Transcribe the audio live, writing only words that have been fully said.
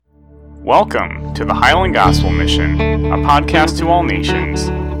Welcome to the Highland Gospel Mission, a podcast to all nations.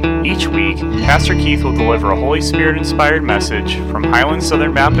 Each week, Pastor Keith will deliver a Holy Spirit-inspired message from Highland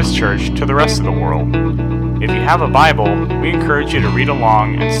Southern Baptist Church to the rest of the world. If you have a Bible, we encourage you to read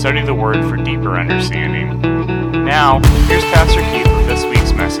along and study the Word for deeper understanding. Now, here's Pastor Keith with this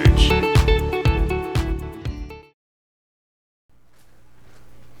week's message.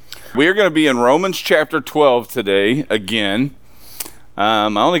 We are going to be in Romans chapter 12 today, again. I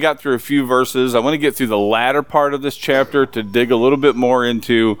only got through a few verses. I want to get through the latter part of this chapter to dig a little bit more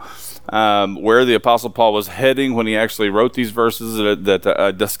into where the Apostle Paul was heading when he actually wrote these verses that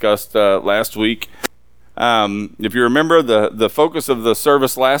I discussed last week. If you remember, the focus of the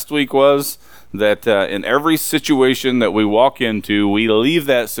service last week was that in every situation that we walk into, we leave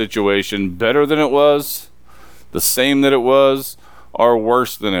that situation better than it was, the same that it was, or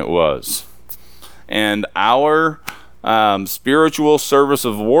worse than it was. And our spiritual service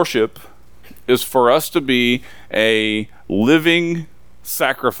of worship is for us to be a living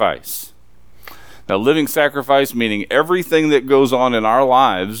sacrifice. Now, living sacrifice meaning everything that goes on in our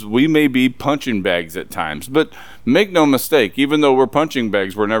lives, we may be punching bags at times, but make no mistake, even though we're punching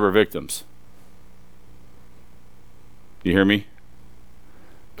bags, we're never victims. You hear me?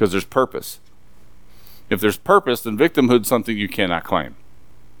 Because there's purpose. If there's purpose, then victimhood is something you cannot claim.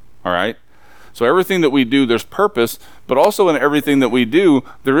 All right? So everything that we do, there's purpose, but also in everything that we do,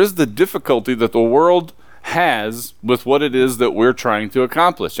 there is the difficulty that the world has with what it is that we're trying to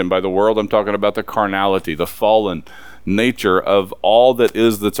accomplish. And by the world, I'm talking about the carnality, the fallen nature of all that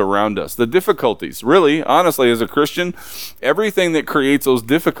is that's around us. The difficulties, really, honestly, as a Christian, everything that creates those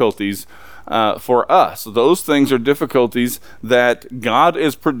difficulties for us, those things are difficulties that God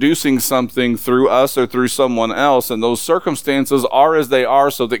is producing something through us or through someone else, and those circumstances are as they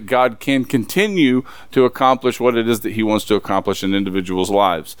are so that God can continue to accomplish what it is that he wants to accomplish in individuals'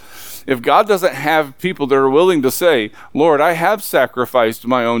 lives. If God doesn't have people that are willing to say, Lord, I have sacrificed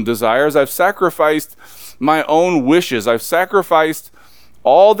my own desires, I've sacrificed my own wishes, I've sacrificed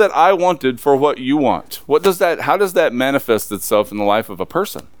all that I wanted for what you want. How does that manifest itself in the life of a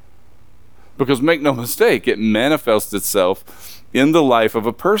person? Because make no mistake, it manifests itself in the life of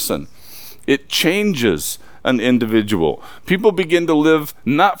a person. It changes an individual. People begin to live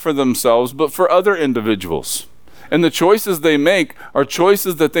not for themselves, but for other individuals. And the choices they make are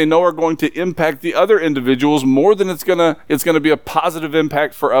choices that they know are going to impact the other individuals more than it's going to be a positive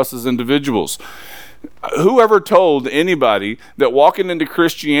impact for us as individuals. Whoever told anybody that walking into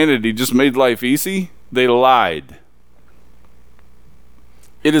Christianity just made life easy, they lied.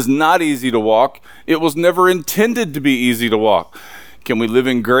 It is not easy to walk. It was never intended to be easy to walk. Can we live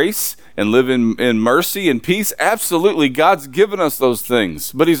in grace and live in mercy and peace? Absolutely. God's given us those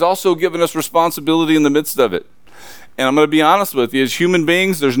things, but he's also given us responsibility in the midst of it. And I'm going to be honest with you, as human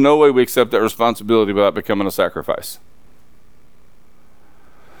beings, there's no way we accept that responsibility without becoming a sacrifice.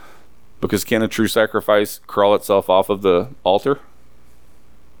 Because can a true sacrifice crawl itself off of the altar?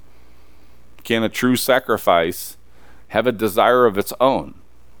 Can a true sacrifice have a desire of its own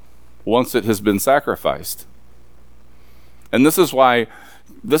once it has been sacrificed? And this is why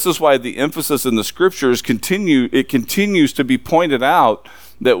the emphasis in the scriptures continues to be pointed out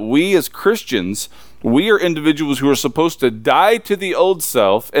that we as Christians, we are individuals who are supposed to die to the old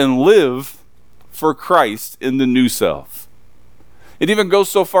self and live for Christ in the new self. It even goes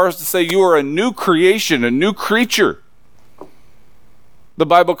so far as to say you are a new creation, a new creature. The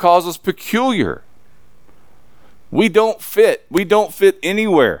Bible calls us peculiar. We don't fit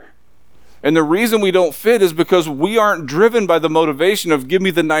anywhere. And the reason we don't fit is because we aren't driven by the motivation of give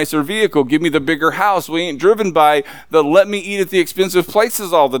me the nicer vehicle, give me the bigger house. We ain't driven by the let me eat at the expensive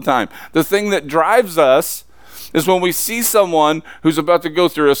places all the time. The thing that drives us is when we see someone who's about to go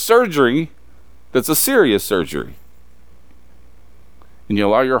through a surgery that's a serious surgery. And you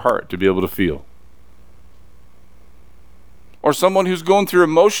allow your heart to be able to feel. Or someone who's going through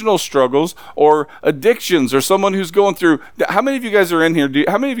emotional struggles or addictions, or someone who's going through. How many of you guys are in here?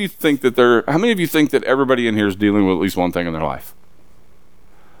 How many of you think that everybody in here is dealing with at least one thing in their life?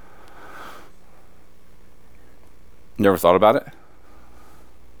 Never thought about it?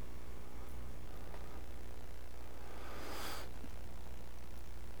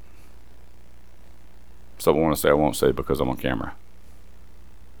 Something I want to say, I won't say because I'm on camera.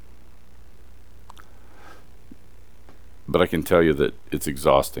 But I can tell you that it's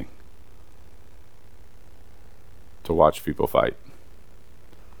exhausting to watch people fight.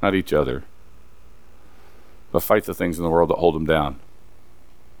 Not each other, but fight the things in the world that hold them down.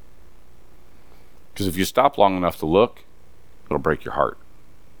 Because if you stop long enough to look, it'll break your heart.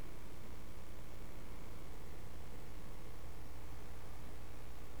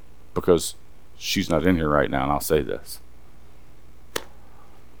 because she's not in here right now, and I'll say this.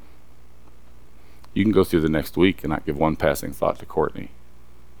 You can go through the next week and not give one passing thought to Courtney.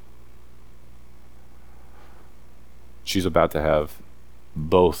 She's about to have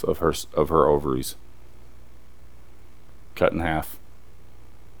both of her ovaries cut in half,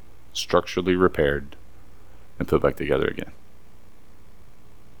 structurally repaired, and put back together again.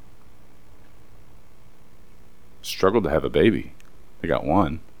 Struggled to have a baby. They got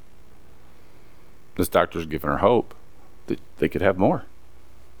one. This doctor's giving her hope that they could have more.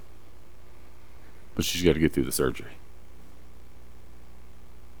 But she's got to get through the surgery.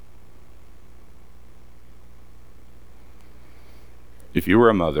 If you were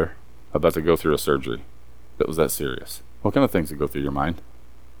a mother about to go through a surgery that was that serious, what kind of things would go through your mind?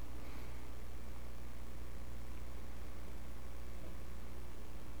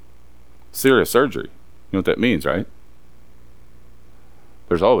 Serious surgery. You know what that means, right?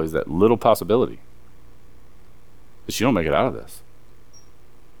 There's always that little possibility that you don't make it out of this.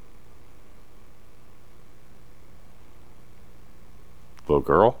 Little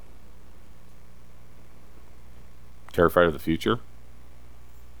girl, terrified of the future.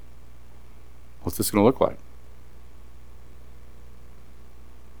 What's this going to look like?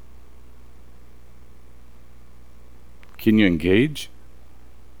 Can you engage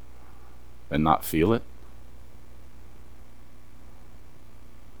and not feel it?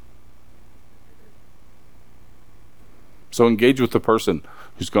 So engage with the person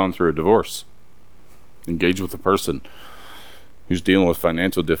who's gone through a divorce. Engage with the person who's dealing with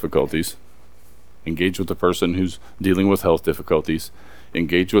financial difficulties. Engage with the person who's dealing with health difficulties.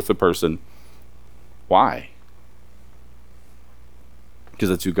 Engage with the person. Why? Because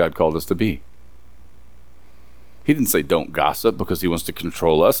that's who God called us to be. He didn't say don't gossip because he wants to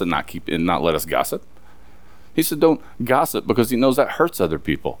control us and not let us gossip. He said don't gossip because he knows that hurts other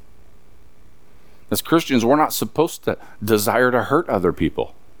people. As Christians, we're not supposed to desire to hurt other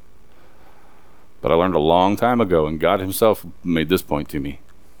people. But I learned a long time ago, and God himself made this point to me.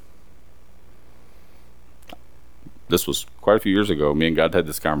 This was quite a few years ago. Me and God had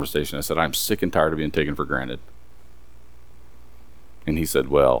this conversation. I said, I'm sick and tired of being taken for granted. And he said,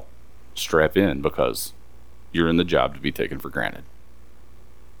 well, strap in because you're in the job to be taken for granted.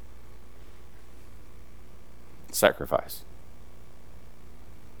 Sacrifice.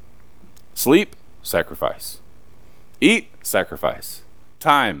 Sleep, sacrifice. Eat, sacrifice.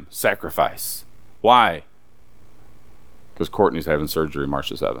 Time, sacrifice. Why? Because Courtney's having surgery March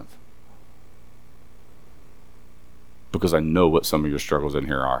the 7th. Because I know what some of your struggles in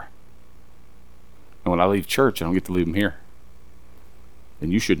here are. And when I leave church, I don't get to leave them here.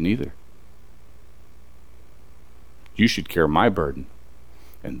 And you shouldn't either. You should carry my burden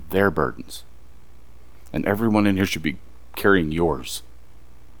and their burdens. And everyone in here should be carrying yours.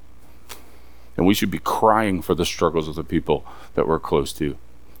 And we should be crying for the struggles of the people that we're close to.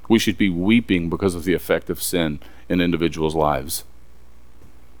 We should be weeping because of the effect of sin in individuals' lives.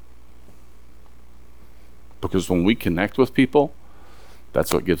 Because when we connect with people,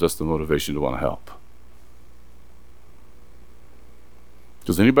 that's what gives us the motivation to want to help.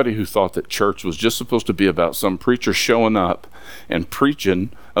 Because anybody who thought that church was just supposed to be about some preacher showing up and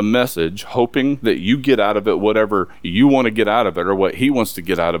preaching a message, hoping that you get out of it whatever you want to get out of it, or what he wants to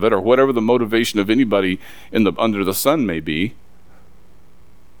get out of it, or whatever the motivation of anybody under the sun may be.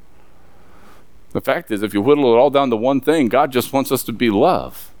 The fact is, if you whittle it all down to one thing, God just wants us to be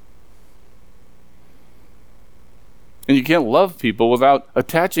love. And you can't love people without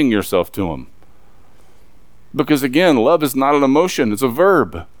attaching yourself to them. Because again, love is not an emotion, it's a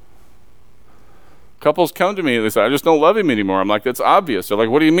verb. Couples come to me and they say, I just don't love him anymore. I'm like, that's obvious. They're like,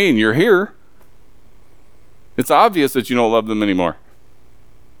 what do you mean? You're here. It's obvious that you don't love them anymore.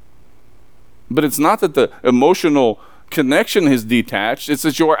 But it's not that the emotional connection is detached, it's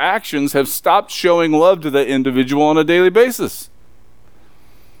that your actions have stopped showing love to the individual on a daily basis.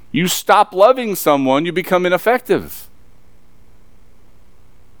 You stop loving someone, you become ineffective.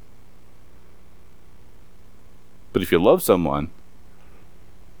 But if you love someone,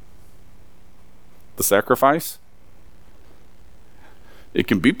 the sacrifice, it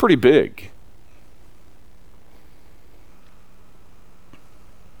can be pretty big.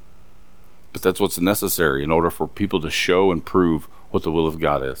 But that's what's necessary in order for people to show and prove what the will of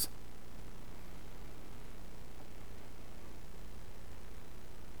God is.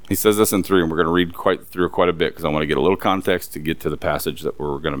 He says this in 3, and we're going to read through quite a bit because I want to get a little context to get to the passage that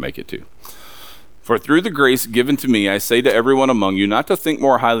we're going to make it to. For through the grace given to me, I say to everyone among you, not to think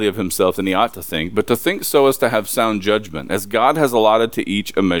more highly of himself than he ought to think, but to think so as to have sound judgment, as God has allotted to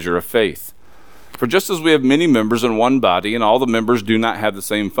each a measure of faith. For just as we have many members in one body, and all the members do not have the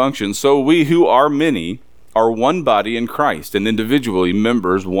same function, so we who are many are one body in Christ, and individually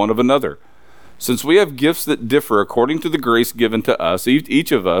members one of another. Since we have gifts that differ according to the grace given to us,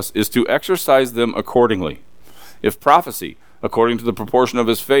 each of us is to exercise them accordingly. If prophecy, according to the proportion of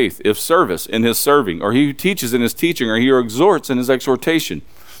his faith; if service, in his serving; or he who teaches, in his teaching; or he who exhorts, in his exhortation;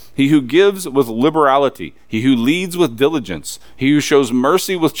 he who gives with liberality; he who leads with diligence; he who shows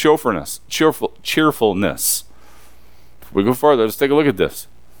mercy with cheerfulness. If we go further, let's take a look at this.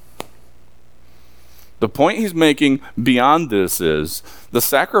 The point he's making beyond this is the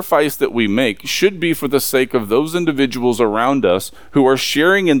sacrifice that we make should be for the sake of those individuals around us who are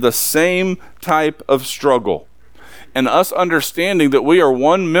sharing in the same type of struggle. And us understanding that we are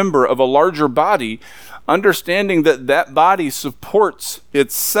one member of a larger body, understanding that that body supports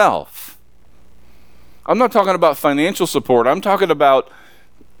itself. I'm not talking about financial support. I'm talking about,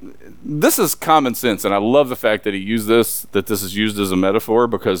 this is common sense, and I love the fact that he used this, that this is used as a metaphor,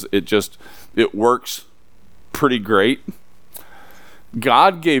 because it works pretty great.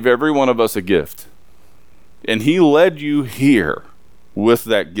 God gave every one of us a gift, and he led you here with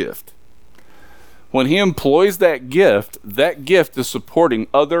that gift. When he employs that gift is supporting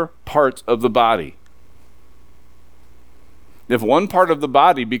other parts of the body. If one part of the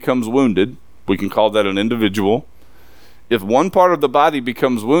body becomes wounded, we can call that an individual. If one part of the body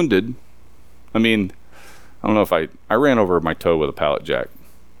becomes wounded, I don't know if I ran over my toe with a pallet jack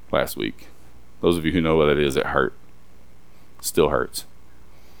last week. Those of you who know what it is, it hurt. Still hurts.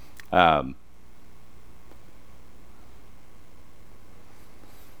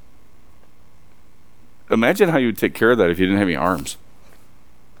 Imagine how you would take care of that if you didn't have any arms.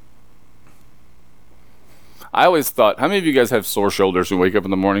 I always thought, how many of you guys have sore shoulders and wake up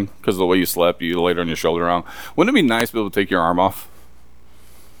in the morning because of the way you slept, you laid on your shoulder wrong? Wouldn't it be nice to be able to take your arm off?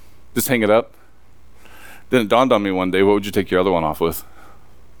 Just hang it up? Then it dawned on me one day, what would you take your other one off with?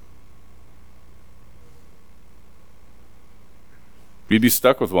 You'd be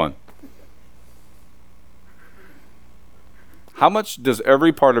stuck with one. How much does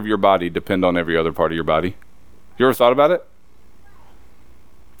every part of your body depend on every other part of your body? You ever thought about it?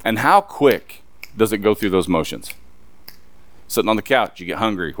 And how quick does it go through those motions? Sitting on the couch, you get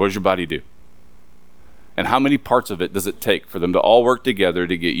hungry. What does your body do? And how many parts of it does it take for them to all work together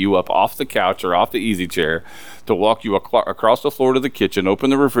to get you up off the couch or off the easy chair, to walk you across the floor to the kitchen, open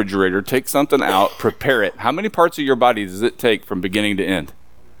the refrigerator, take something out, prepare it? How many parts of your body does it take from beginning to end?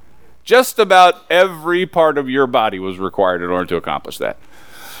 Just about every part of your body was required in order to accomplish that.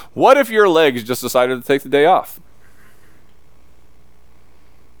 What if your legs just decided to take the day off?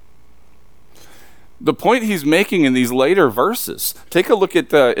 The point he's making in these later verses, take a look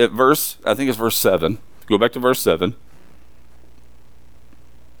at verse, I think it's verse 7. Go back to verse 7.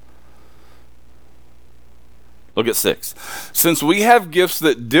 Look at 6. Since we have gifts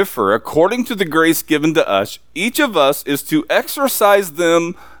that differ according to the grace given to us, each of us is to exercise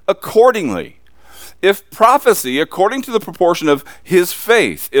them accordingly. If prophecy, according to the proportion of his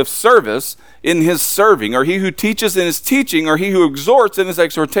faith; if service, in his serving; or he who teaches, in his teaching; or he who exhorts, in his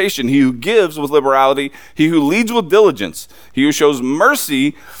exhortation; he who gives with liberality; he who leads with diligence; he who shows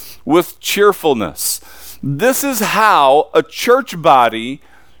mercy with cheerfulness. This is how a church body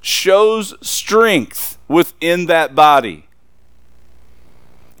shows strength within that body.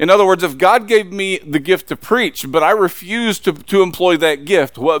 In other words, if God gave me the gift to preach, but I refuse to employ that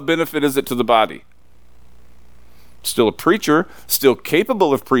gift, what benefit is it to the body? Still a preacher, still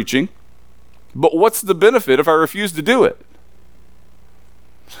capable of preaching, but what's the benefit if I refuse to do it?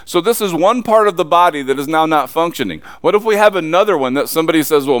 So this is one part of the body that is now not functioning. What if we have another one that somebody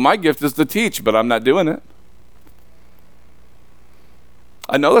says, well, my gift is to teach, but I'm not doing it?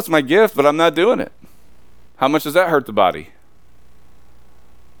 I know that's my gift, but I'm not doing it. How much does that hurt the body?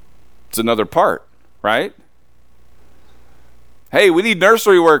 It's another part, right? Hey, we need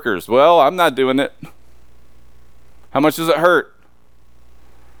nursery workers. Well, I'm not doing it. How much does it hurt?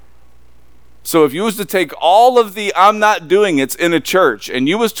 So if you was to take all of the I'm not doing it's in a church, and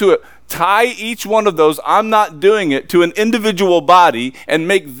you was to tie each one of those I'm not doing it to an individual body and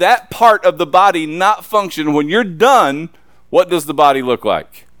make that part of the body not function, when you're done, what does the body look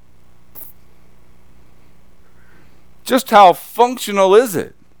like? Just how functional is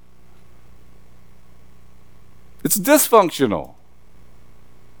it? It's dysfunctional.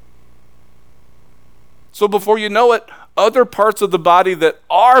 So before you know it, other parts of the body that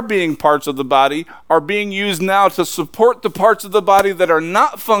are being parts of the body are being used now to support the parts of the body that are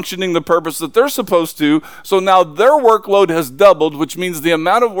not functioning the purpose that they're supposed to. So now their workload has doubled, which means the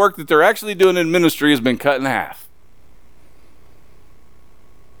amount of work that they're actually doing in ministry has been cut in half.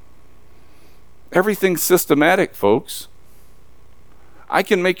 Everything's systematic, folks. I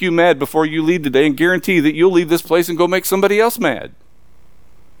can make you mad before you leave today and guarantee that you'll leave this place and go make somebody else mad.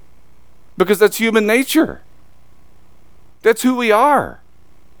 Because that's human nature. That's who we are.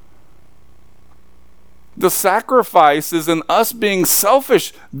 The sacrifice is in us being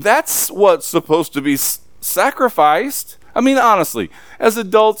selfish. That's what's supposed to be sacrificed. I mean, honestly, as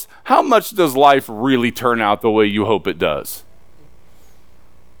adults, how much does life really turn out the way you hope it does?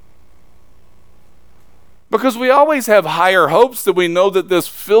 Because we always have higher hopes that we know that this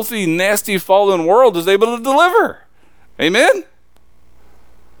filthy, nasty, fallen world is able to deliver. Amen?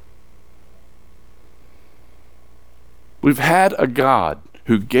 We've had a God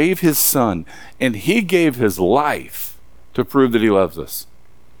who gave his son, and he gave his life to prove that he loves us.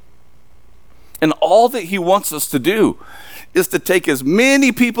 And all that he wants us to do is to take as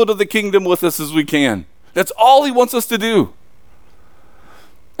many people to the kingdom with us as we can. That's all he wants us to do.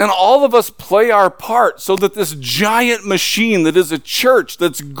 And all of us play our part so that this giant machine that is a church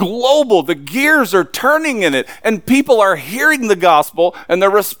that's global, the gears are turning in it, and people are hearing the gospel, and they're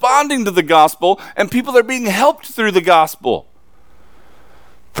responding to the gospel, and people are being helped through the gospel.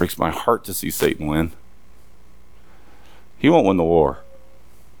 Breaks my heart to see Satan win. He won't win the war,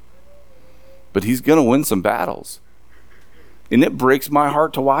 but he's going to win some battles. And it breaks my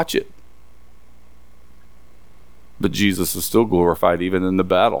heart to watch it. But Jesus is still glorified even in the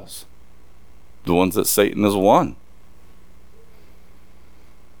battles, the ones that Satan has won.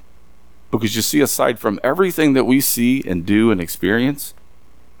 Because you see, aside from everything that we see and do and experience,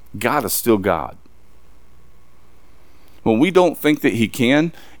 God is still God. When we don't think that he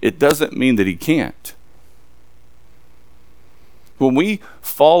can, it doesn't mean that he can't. When we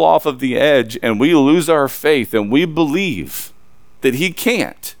fall off of the edge and we lose our faith and we believe that he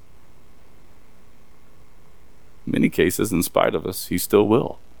can't, in many cases, in spite of us, he still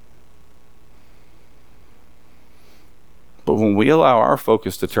will. But when we allow our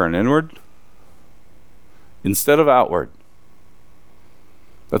focus to turn inward instead of outward,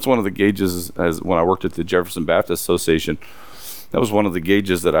 that's one of the gauges. As when I worked at the Jefferson Baptist Association, that was one of the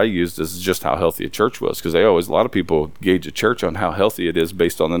gauges that I used as just how healthy a church was, because a lot of people gauge a church on how healthy it is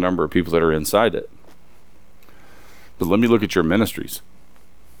based on the number of people that are inside it. But let me look at your ministries.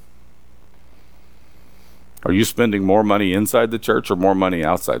 Are you spending more money inside the church or more money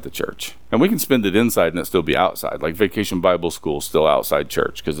outside the church? And we can spend it inside and it still be outside. Like Vacation Bible School is still outside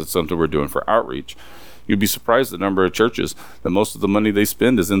church because it's something we're doing for outreach. You'd be surprised the number of churches that most of the money they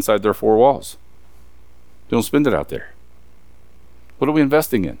spend is inside their four walls. They don't spend it out there. What are we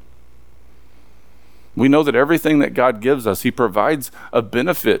investing in? We know that everything that God gives us, he provides a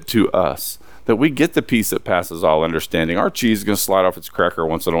benefit to us, that we get the peace that passes all understanding. Our cheese is going to slide off its cracker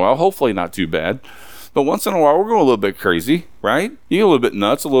once in a while, hopefully not too bad. But once in a while, we're going a little bit crazy, right? You get a little bit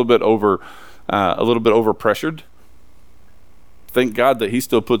nuts, a little bit over pressured. Thank God that he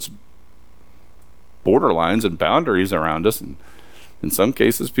still puts borderlines and boundaries around us, and in some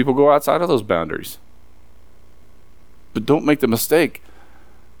cases, people go outside of those boundaries. But don't make the mistake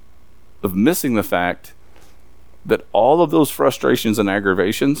of missing the fact that all of those frustrations and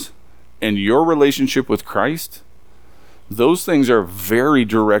aggravations and your relationship with Christ, those things are very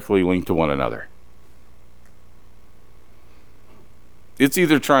directly linked to one another.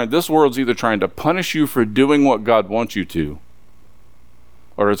 This world's either trying to punish you for doing what God wants you to,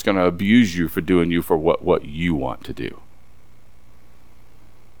 or it's going to abuse you for doing what you want to do.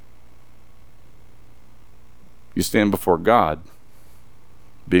 You stand before God,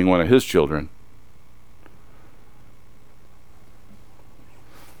 being one of his children,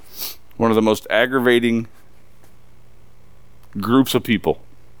 one of the most aggravating groups of people.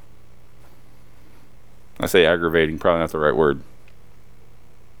 I say aggravating, probably not the right word.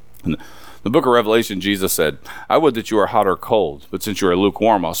 In the book of Revelation, Jesus said, I would that you were hot or cold, but since you are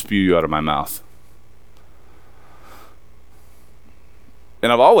lukewarm, I'll spew you out of my mouth.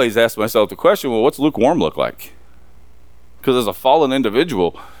 And I've always asked myself the question, well, what's lukewarm look like? Because as a fallen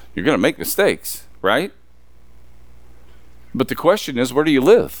individual, you're going to make mistakes, right? But the question is, where do you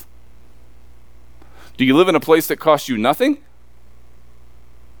live? Do you live in a place that costs you nothing?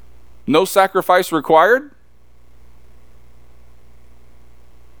 No sacrifice required?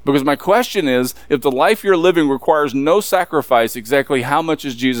 Because my question is, if the life you're living requires no sacrifice, exactly how much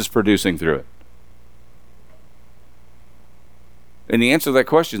is Jesus producing through it? And the answer to that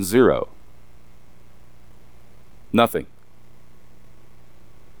question is 0. Nothing.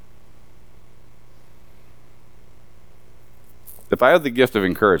 If I have the gift of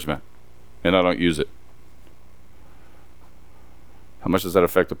encouragement and I don't use it, how much does that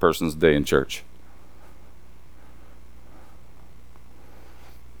affect a person's day in church?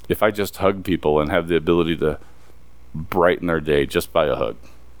 if I just hug people and have the ability to brighten their day just by a hug.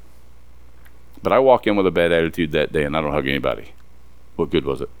 But I walk in with a bad attitude that day and I don't hug anybody. What good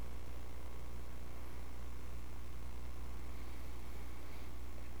was it?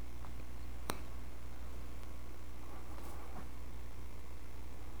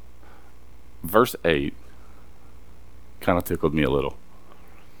 Verse 8 kind of tickled me a little.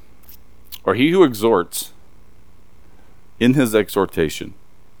 Or he who exhorts in his exhortation.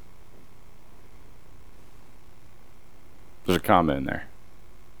 There's a comma in there.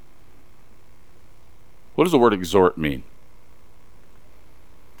 What does the word exhort mean?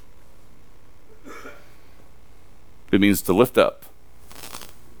 It means to lift up.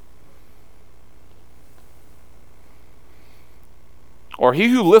 Or he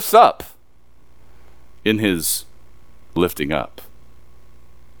who lifts up in his lifting up.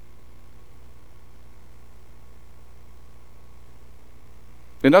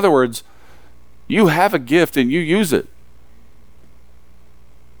 In other words, you have a gift and you use it.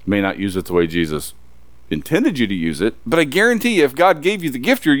 You may not use it the way Jesus intended you to use it, but I guarantee you, if God gave you the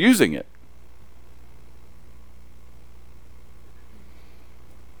gift, you're using it.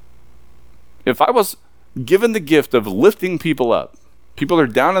 If I was given the gift of lifting people up, people are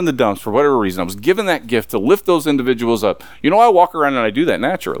down in the dumps for whatever reason, I was given that gift to lift those individuals up. You know, I walk around and I do that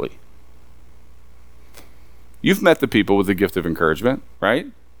naturally. You've met the people with the gift of encouragement,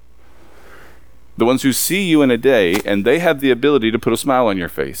 right? The ones who see you in a day and they have the ability to put a smile on your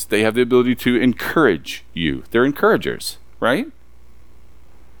face. They have the ability to encourage you. They're encouragers, right?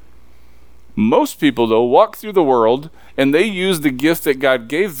 Most people, though, walk through the world and they use the gift that God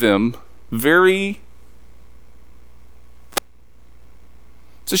gave them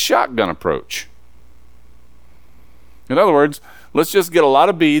it's a shotgun approach. In other words, let's just get a lot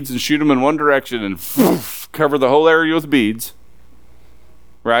of beads and shoot them in one direction and cover the whole area with beads,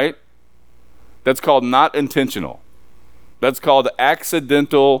 right? That's called not intentional. That's called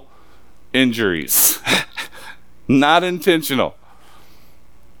accidental injuries. Not intentional.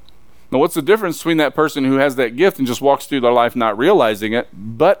 Now, what's the difference between that person who has that gift and just walks through their life not realizing it,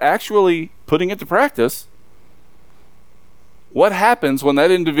 but actually putting it to practice? What happens when that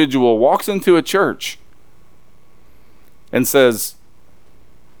individual walks into a church and says,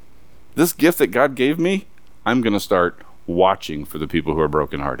 this gift that God gave me, I'm going to start watching for the people who are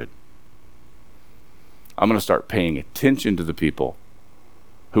brokenhearted. I'm going to start paying attention to the people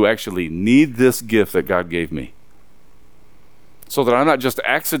who actually need this gift that God gave me, so that I'm not just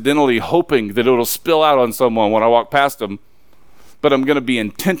accidentally hoping that it'll spill out on someone when I walk past them, but I'm going to be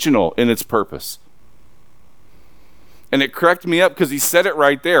intentional in its purpose. And it cracked me up because he said it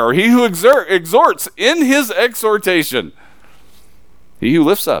right there. Or he who exhorts in his exhortation. He who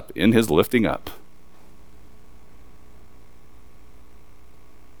lifts up in his lifting up.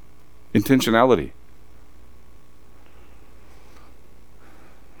 Intentionality.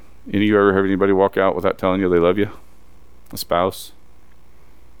 Any of you ever have anybody walk out without telling you they love you? A spouse?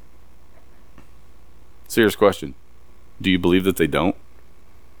 Serious question. Do you believe that they don't?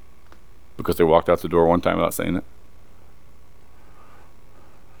 Because they walked out the door one time without saying it?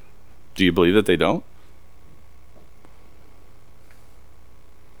 Do you believe that they don't?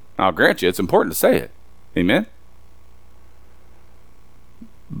 I'll grant you, it's important to say it. Amen?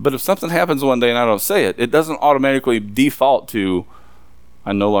 But if something happens one day and I don't say it, it doesn't automatically default to,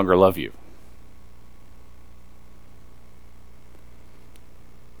 I no longer love you.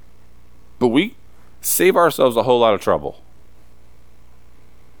 But we save ourselves a whole lot of trouble.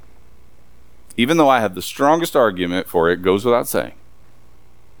 Even though I have the strongest argument for it, goes without saying,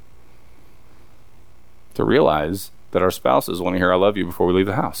 to realize that our spouses want to hear I love you before we leave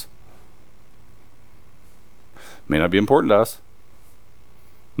the house. May not be important to us.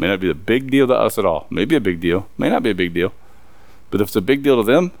 May not be a big deal to us at all. Maybe a big deal. May not be a big deal. But if it's a big deal to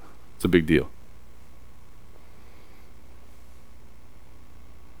them, it's a big deal.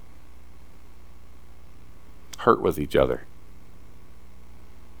 Hurt with each other.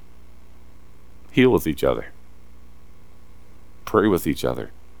 Heal with each other. Pray with each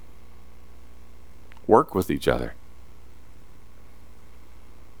other. Work with each other.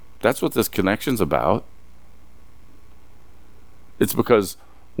 That's what this connection's about. It's because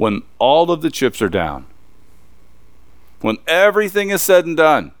when all of the chips are down, when everything is said and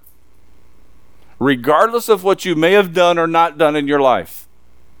done, regardless of what you may have done or not done in your life,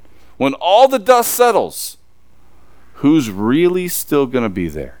 when all the dust settles, who's really still going to be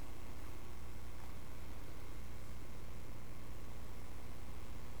there?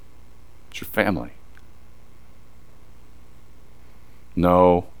 It's your family.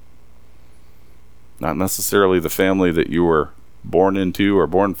 No, not necessarily the family that you were born into or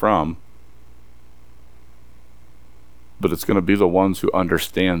born from, but it's going to be the ones who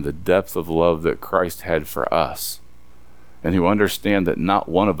understand the depth of love that Christ had for us, and who understand that not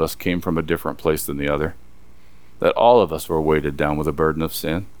one of us came from a different place than the other, that all of us were weighted down with a burden of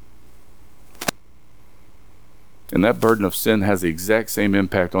sin. And that burden of sin has the exact same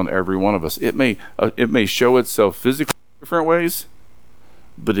impact on every one of us. It may show itself physically in different ways,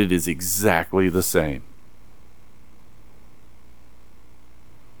 but it is exactly the same.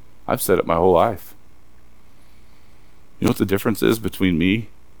 I've said it my whole life. You know what the difference is between me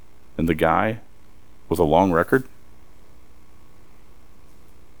and the guy with a long record?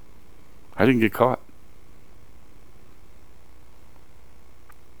 I didn't get caught.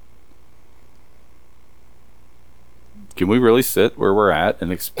 Can we really sit where we're at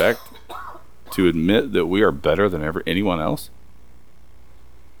and expect to admit that we are better than anyone else?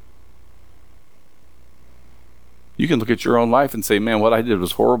 You can look at your own life and say, man, what I did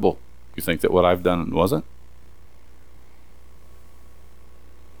was horrible. You think that what I've done wasn't?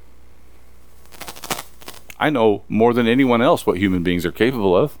 I know more than anyone else what human beings are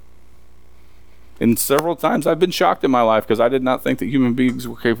capable of. And several times I've been shocked in my life because I did not think that human beings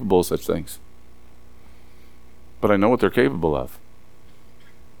were capable of such things. But I know what they're capable of.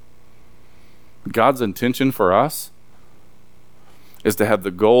 God's intention for us is to have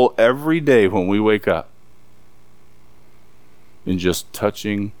the goal every day when we wake up in just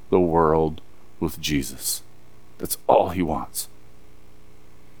touching the world with Jesus. That's all he wants.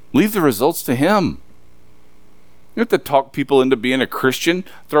 Leave the results to him. You have to talk people into being a Christian,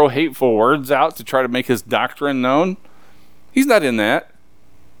 throw hateful words out to try to make his doctrine known. He's not in that.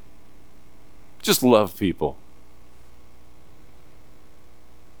 Just love people.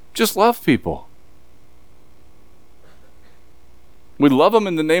 Just love people. We love them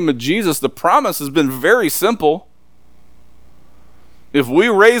in the name of Jesus. The promise has been very simple. If we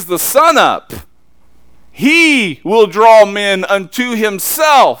raise the Son up, he will draw men unto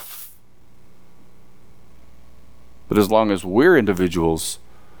himself. But as long as we're individuals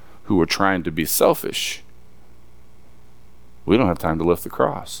who are trying to be selfish, we don't have time to lift the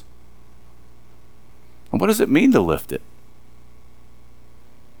cross. And what does it mean to lift it?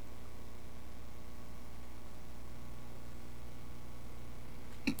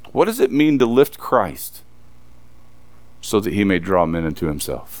 What does it mean to lift Christ so that he may draw men unto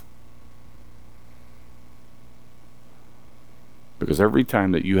himself? Because every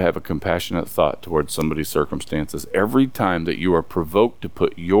time that you have a compassionate thought towards somebody's circumstances, every time that you are provoked to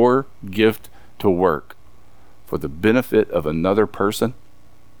put your gift to work for the benefit of another person,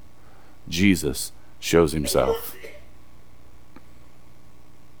 Jesus shows himself.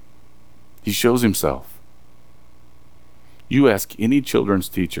 He shows himself. You ask any children's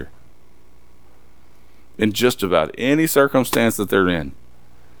teacher, in just about any circumstance that they're in,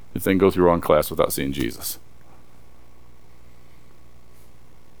 if they can go through one class without seeing Jesus.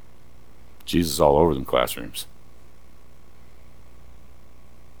 Jesus is all over them classrooms.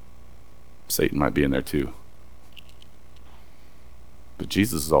 Satan might be in there too. But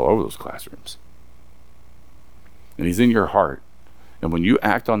Jesus is all over those classrooms. And he's in your heart. And when you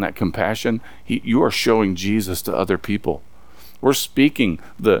act on that compassion, you are showing Jesus to other people. We're speaking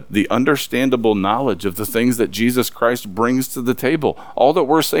the understandable knowledge of the things that Jesus Christ brings to the table. All that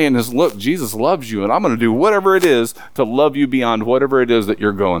we're saying is, look, Jesus loves you, and I'm going to do whatever it is to love you beyond whatever it is that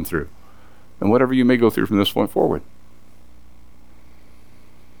you're going through. And whatever you may go through from this point forward.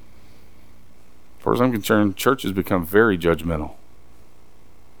 As far as I'm concerned, church has become very judgmental.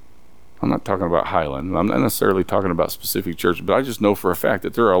 I'm not talking about Highland. I'm not necessarily talking about specific churches, but I just know for a fact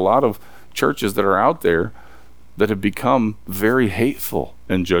that there are a lot of churches that are out there that have become very hateful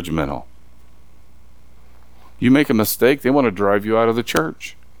and judgmental. You make a mistake, they want to drive you out of the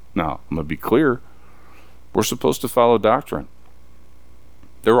church. Now, I'm going to be clear. We're supposed to follow doctrine.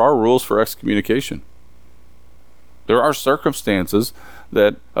 There are rules for excommunication. There are circumstances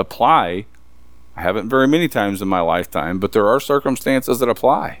that apply. I haven't very many times in my lifetime, but there are circumstances that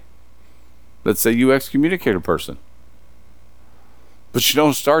apply that say you excommunicate a person. But you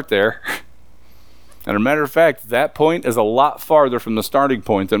don't start there. And a matter of fact, that point is a lot farther from the starting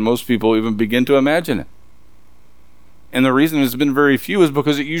point than most people even begin to imagine it. And the reason there's been very few is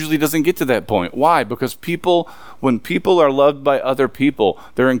because it usually doesn't get to that point. Why? Because when people are loved by other people,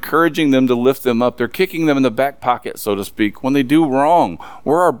 they're encouraging them to lift them up. They're kicking them in the back pocket, so to speak, when they do wrong.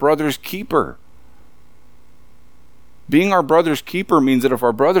 We're our brother's keeper. Being our brother's keeper means that if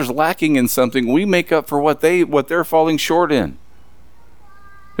our brother's lacking in something, we make up for what they're falling short in.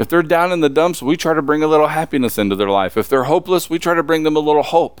 If they're down in the dumps, we try to bring a little happiness into their life. If they're hopeless, we try to bring them a little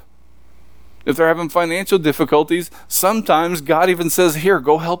hope. If they're having financial difficulties, sometimes God even says, here,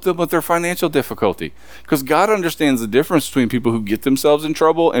 go help them with their financial difficulty. Because God understands the difference between people who get themselves in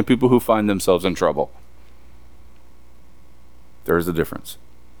trouble and people who find themselves in trouble. There is a difference.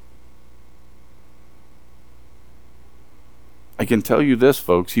 I can tell you this,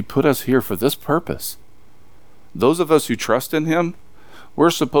 folks, he put us here for this purpose. Those of us who trust in him, we're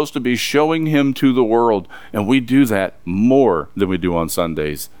supposed to be showing him to the world, and we do that more than we do on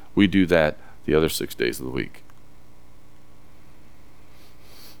Sundays. We do that the other 6 days of the week.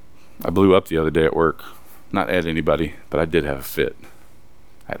 I blew up the other day at work. Not at anybody, but I did have a fit.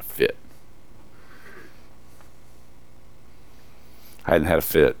 I had a fit. I hadn't had a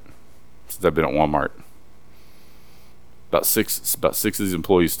fit since I've been at Walmart. About six of these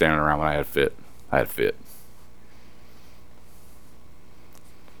employees standing around when I had a fit. I had a fit.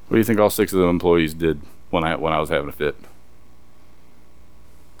 What do you think all 6 of them employees did when I was having a fit?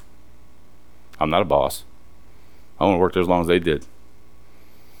 I'm not a boss. I want to work there as long as they did.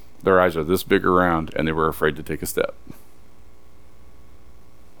 Their eyes are this big around, and they were afraid to take a step.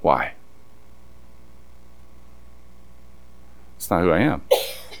 Why? It's not who I am.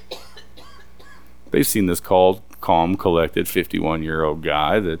 They've seen this calm, collected 51-year-old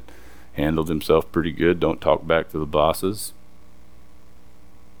guy that handled himself pretty good, don't talk back to the bosses.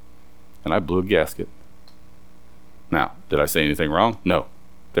 And I blew a gasket. Now, did I say anything wrong? No.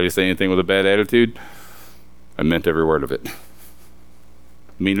 Did I say anything with a bad attitude? I meant every word of it.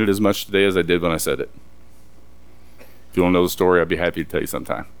 Mean it as much today as I did when I said it. If you want to know the story, I'd be happy to tell you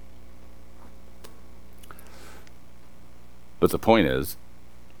sometime. But the point is,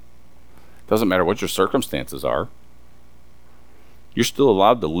 it doesn't matter what your circumstances are. You're still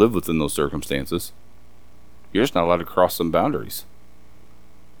allowed to live within those circumstances. You're just not allowed to cross some boundaries.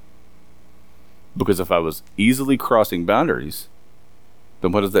 Because if I was easily crossing boundaries,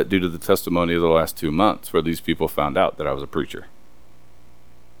 then what does that do to the testimony of the last 2 months where these people found out that I was a preacher?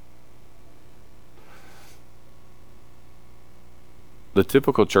 The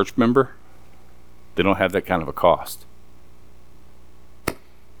typical church member, they don't have that kind of a cost.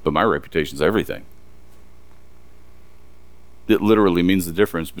 But my reputation's everything. It literally means the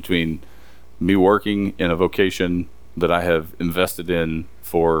difference between me working in a vocation that I have invested in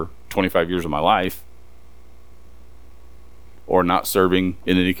for 25 years of my life, or not serving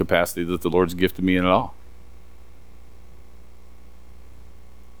in any capacity that the Lord's gifted me in at all.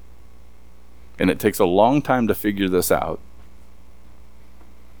 And it takes a long time to figure this out.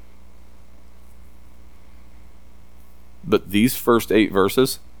 But these first 8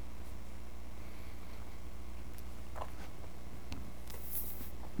 verses,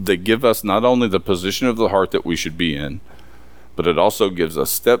 they give us not only the position of the heart that we should be in, but it also gives us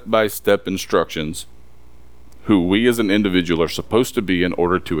step-by-step instructions who we as an individual are supposed to be in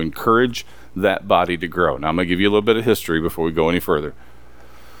order to encourage that body to grow. Now, I'm going to give you a little bit of history before we go any further.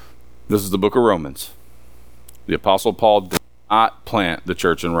 This is the book of Romans. The Apostle Paul did not plant the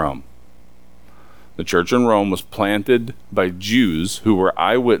church in Rome. The church in Rome was planted by Jews who were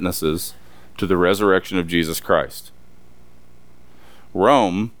eyewitnesses to the resurrection of Jesus Christ.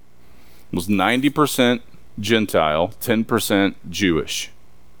 Rome was 90% Gentile, 10% Jewish.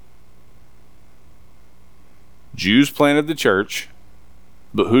 Jews planted the church,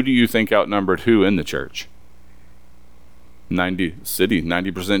 but who do you think outnumbered who in the church?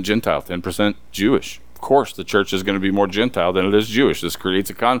 90% Gentile, 10% Jewish. Of course, the church is going to be more Gentile than it is Jewish. This creates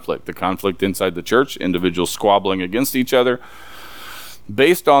a conflict. The conflict inside the church, individuals squabbling against each other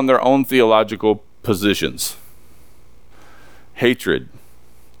based on their own theological positions. Hatred,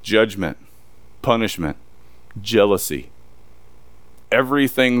 judgment, punishment, jealousy.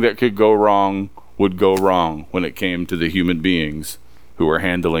 Everything that could go wrong would go wrong when it came to the human beings who were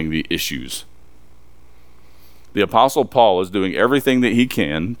handling the issues. The Apostle Paul is doing everything that he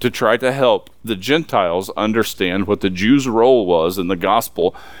can to try to help the Gentiles understand what the Jews' role was in the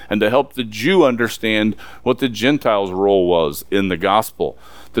gospel, and to help the Jew understand what the Gentiles' role was in the gospel.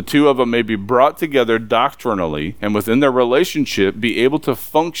 The two of them may be brought together doctrinally, and within their relationship be able to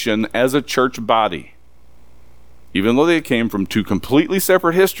function as a church body. Even though they came from 2 completely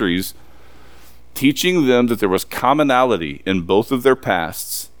separate histories, teaching them that there was commonality in both of their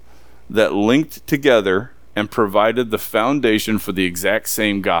pasts that linked together and provided the foundation for the exact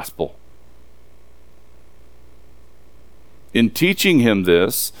same gospel. In teaching him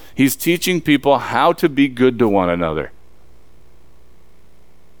this, he's teaching people how to be good to one another.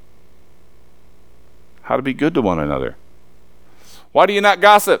 How to be good to one another. Why do you not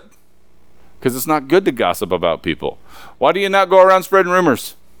gossip? Because it's not good to gossip about people. Why do you not go around spreading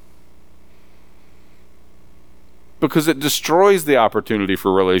rumors? Because it destroys the opportunity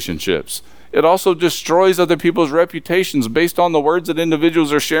for relationships. it also destroys other people's reputations based on the words that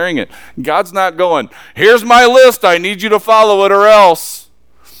individuals are sharing it. God's not going, here's my list, I need you to follow it or else.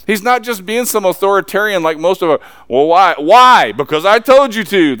 He's not just being some authoritarian like most of us. Well, why? Why? Because I told you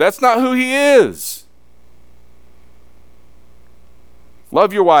to. That's not who he is.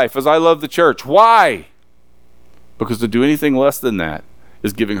 Love your wife as I love the church. Why? Because to do anything less than that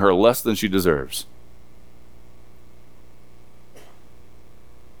is giving her less than she deserves.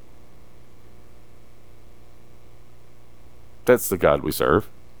 That's the God we serve.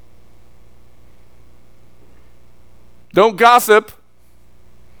 Don't gossip.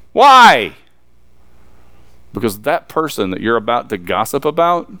 Why? Because that person that you're about to gossip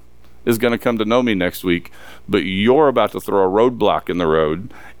about is going to come to know me next week, but you're about to throw a roadblock in the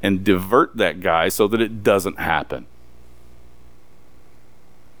road and divert that guy so that it doesn't happen.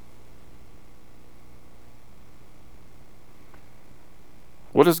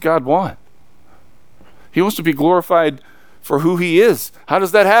 What does God want? He wants to be glorified for who he is. How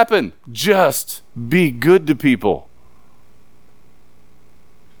does that happen? Just be good to people.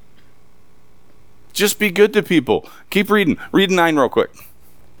 Just be good to people. Keep reading. Read 9 real quick.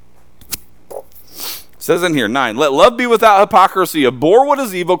 It says in here, 9, let love be without hypocrisy. Abhor what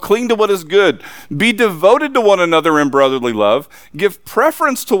is evil, cling to what is good. Be devoted to one another in brotherly love. Give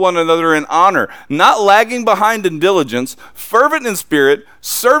preference to one another in honor, not lagging behind in diligence, fervent in spirit,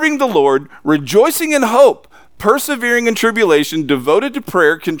 serving the Lord, rejoicing in hope, persevering in tribulation, devoted to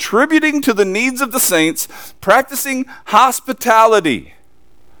prayer, contributing to the needs of the saints, practicing hospitality.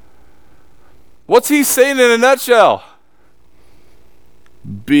 What's he saying in a nutshell?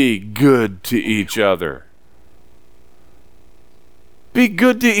 Be good to each other. Be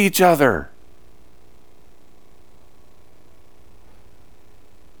good to each other.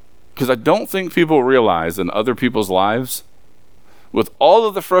 Because I don't think people realize in other people's lives, with all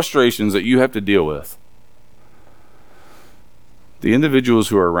of the frustrations that you have to deal with, the individuals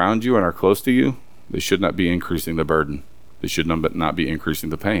who are around you and are close to you, they should not be increasing the burden. They should not be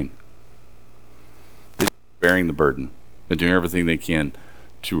increasing the pain. They're bearing the burden and doing everything they can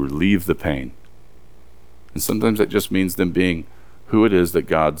to relieve the pain. And sometimes that just means them being who it is that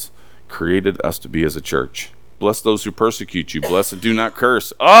God's created us to be as a church. Bless those who persecute you. Bless and do not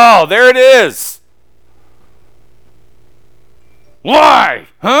curse. Oh, there it is. Why?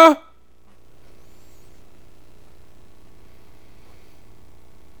 Huh?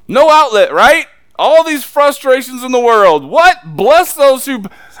 No outlet, right? All these frustrations in the world. What? Bless those who...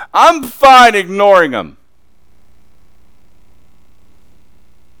 I'm fine ignoring them.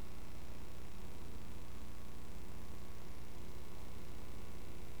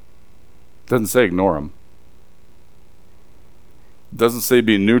 Doesn't say ignore them. Doesn't say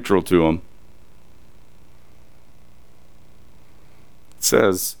be neutral to them. It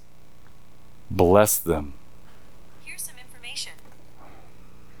says bless them. Here's some information.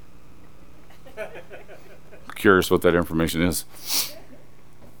 Curious what that information is.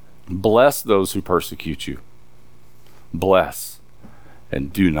 Bless those who persecute you. Bless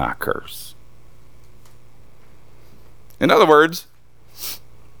and do not curse. In other words,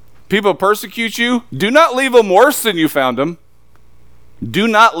 people persecute you, do not leave them worse than you found them. Do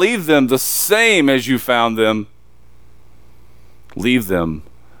not leave them the same as you found them. Leave them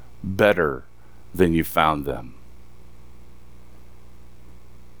better than you found them.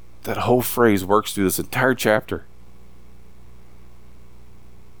 That whole phrase works through this entire chapter.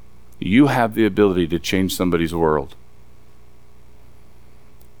 You have the ability to change somebody's world.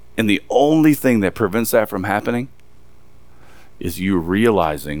 And the only thing that prevents that from happening is you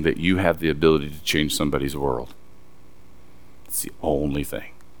realizing that you have the ability to change somebody's world. It's the only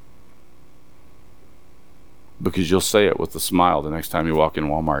thing. Because you'll say it with a smile the next time you walk in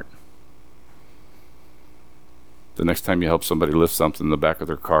Walmart. The next time you help somebody lift something in the back of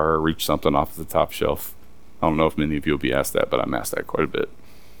their car or reach something off the top shelf. I don't know if many of you will be asked that, but I'm asked that quite a bit.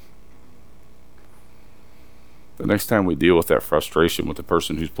 The next time we deal with that frustration with the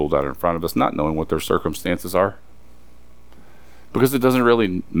person who's pulled out in front of us, not knowing what their circumstances are, because it doesn't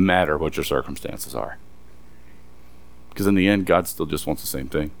really matter what your circumstances are. Because in the end, God still just wants the same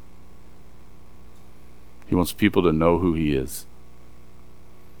thing. He wants people to know who he is.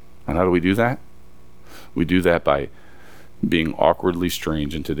 And how do we do that? We do that by being awkwardly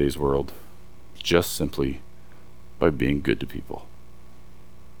strange in today's world. Just simply by being good to people.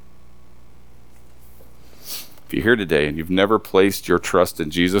 If you're here today and you've never placed your trust in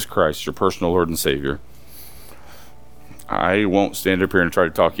Jesus Christ, your personal Lord and Savior, I won't stand up here and try to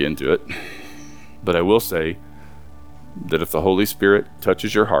talk you into it. But I will say that if the Holy Spirit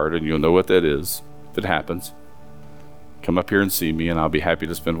touches your heart, and you'll know what that is if it happens, come up here and see me, and I'll be happy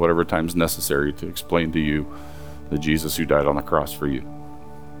to spend whatever time is necessary to explain to you the Jesus who died on the cross for you.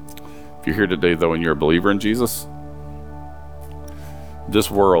 If you're here today, though, and you're a believer in Jesus, this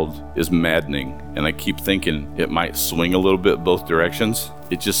world is maddening, and I keep thinking it might swing a little bit both directions.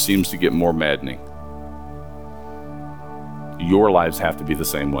 It just seems to get more maddening. Your lives have to be the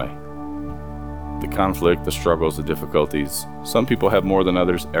same way. The conflict, the struggles, the difficulties. Some people have more than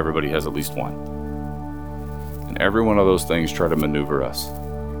others. Everybody has at least one. And every one of those things try to maneuver us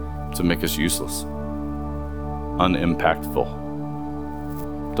to make us useless, unimpactful.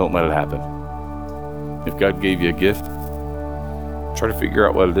 Don't let it happen. If God gave you a gift, try to figure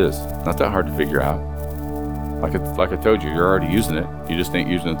out what it is. Not that hard to figure out. Like I told you, you're already using it. You just ain't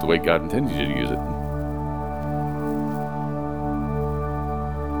using it the way God intended you to use it.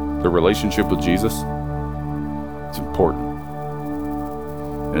 The relationship with Jesus, it's important.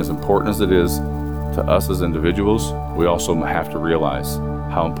 And as important as it is to us as individuals, we also have to realize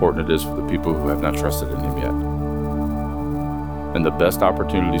how important it is for the people who have not trusted in Him yet. And the best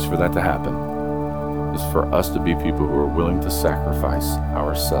opportunities for that to happen is for us to be people who are willing to sacrifice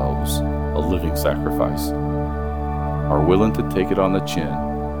ourselves, a living sacrifice, are willing to take it on the chin,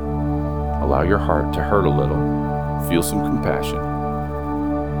 allow your heart to hurt a little, feel some compassion,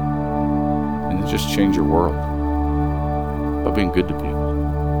 and then just change your world by being good to people,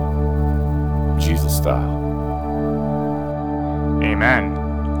 Jesus style. Amen.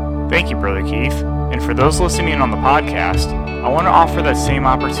 Thank you, Brother Keith. And for those listening on the podcast, I want to offer that same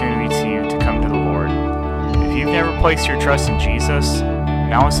opportunity to you to come to the Lord. If you've never placed your trust in Jesus,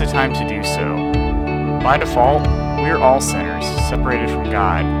 now is the time to do so. By default, we are all sinners, separated from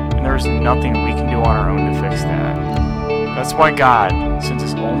God, and there is nothing we can do on our own to fix that. That's why God sent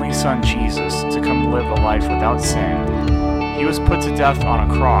His only Son, Jesus, to come live a life without sin. He was put to death on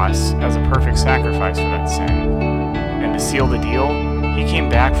a cross as a perfect sacrifice for that sin. And to seal the deal, He came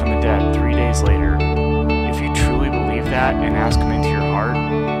back from the dead 3 days later. If you truly believe that and ask Him into your heart,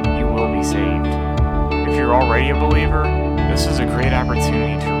 you will be saved. If you're already a believer, this is a great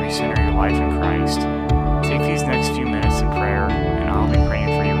opportunity to recenter your life in Christ. Take these next few minutes in prayer, and I'll be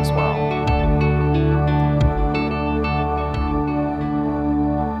praying for you as well.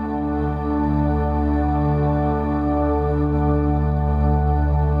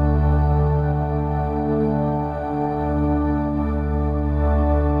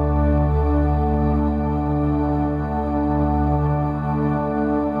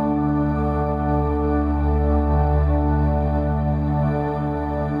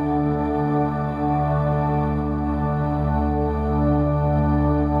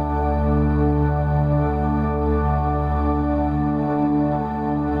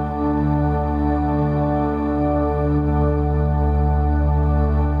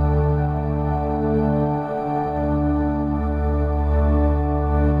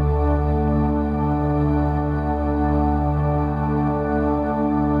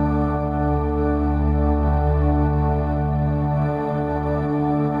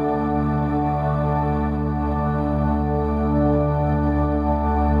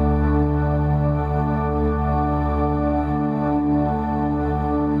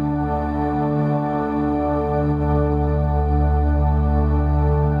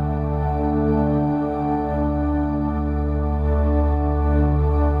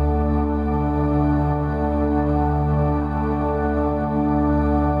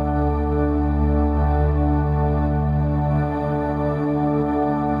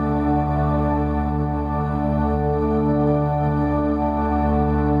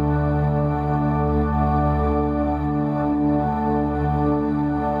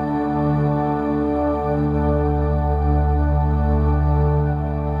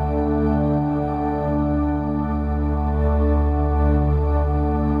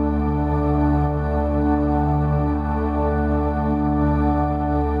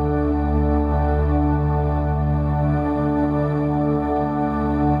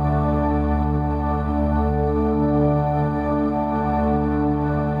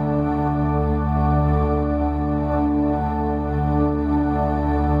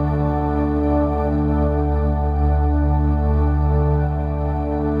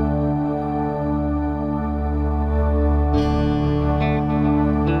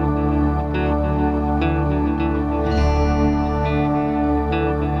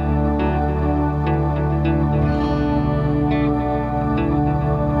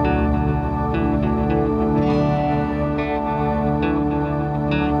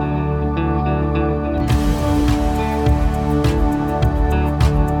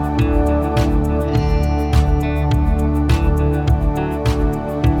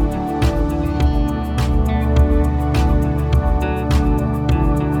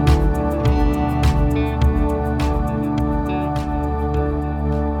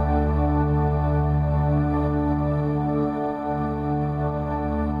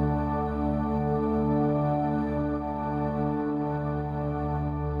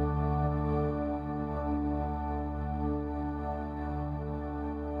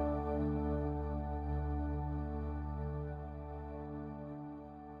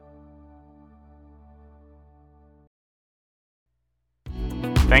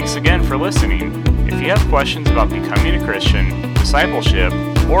 Thanks again for listening. If you have questions about becoming a Christian, discipleship,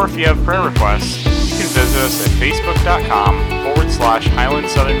 or if you have prayer requests, you can visit us at facebook.com/Highland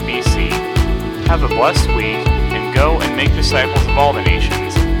Southern BC. Have a blessed week, and go and make disciples of all the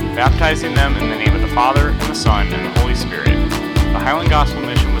nations, baptizing them in the name of the Father, and the Son, and the Holy Spirit. The Highland Gospel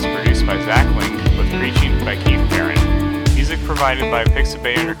Mission was produced by Zach Link with preaching by Keith Perrin. Music provided by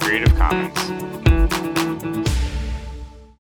Pixabay under Creative Commons.